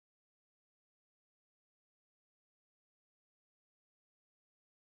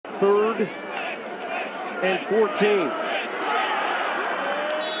3rd and 14.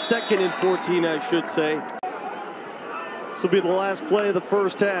 2nd and 14, I should say. This will be the last play of the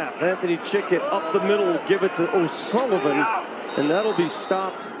first half. Anthony Chickett up the middle, give it to O'Sullivan, and that'll be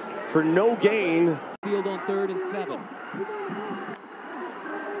stopped for no gain. Field on 3rd and 7.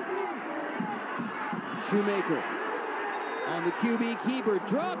 Shoemaker on the QB keeper,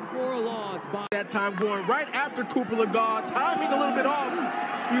 dropped for a loss. That time going right after Cooper Legault, timing a little bit off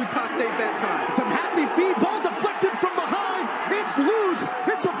for Utah State that time. Some happy feet, ball deflected from behind. It's loose.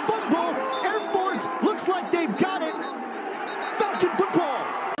 It's a fumble. Air Force looks like they've got it. Falcon football.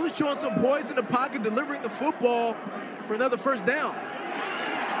 Really showing some poise in the pocket, delivering the football for another first down.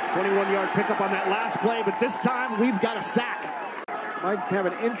 21-yard pickup on that last play, but this time we've got a sack. Might have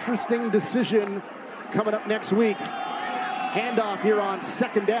an interesting decision coming up next week. Handoff here on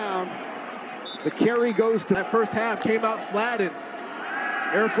 2nd down. The carry goes to... That first half came out flat and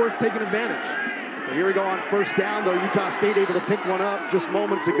Air Force taking advantage. Well, here we go on 1st down, though. Utah State able to pick one up just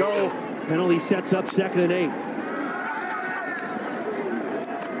moments ago. Penalty sets up 2nd and 8.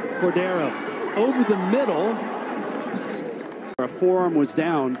 Cordero over the middle. A forearm was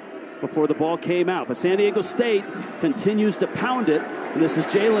down before the ball came out, but San Diego State continues to pound it, and this is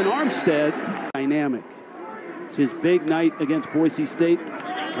Jalen Armstead. Dynamic. It's his big night against Boise State.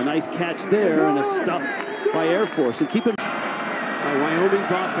 A nice catch there and a stuff by Air Force. And keep him by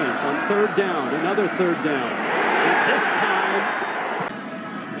Wyoming's offense on 3rd down, another 3rd down. And this time,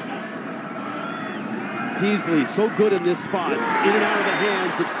 Peasley so good in this spot, in and out of the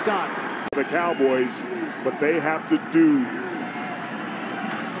hands of Scott. The Cowboys, but they have to do.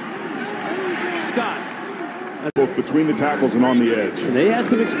 Scott. Both between the tackles and on the edge. And they had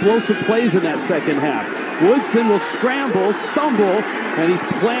some explosive plays in that second half. Woodson will scramble, stumble, and he's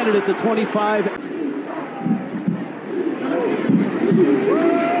planted at the 25.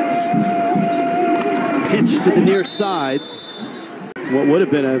 Pitch to the near side. What would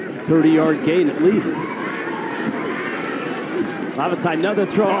have been a 30-yard gain at least. Lavatine, another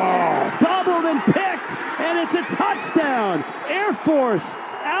throw. Oh, bobbled and picked, and it's a touchdown. Air Force,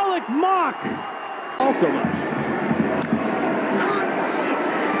 Alec Mock. Also much.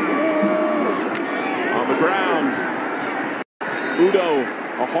 On the ground, Udo,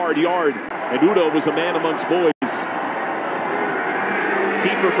 a hard yard, and Udo was a man amongst boys.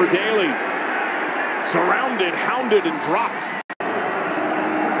 Keeper for Daly, surrounded, hounded, and dropped.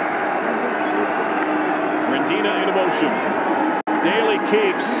 Rendina in motion. Daly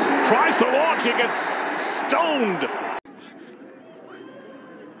keeps, tries to launch, it gets stoned.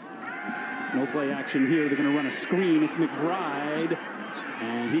 No play action here. They're going to run a screen. It's McBride.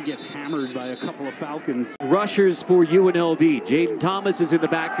 And he gets hammered by a couple of Falcons. Rushers for UNLV. Jaden Thomas is in the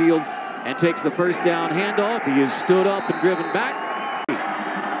backfield and takes the 1st down handoff. He is stood up and driven back.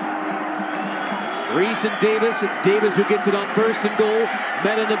 Reese and Davis. It's Davis who gets it on 1st and goal.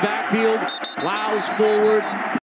 Met in the backfield. Plows forward.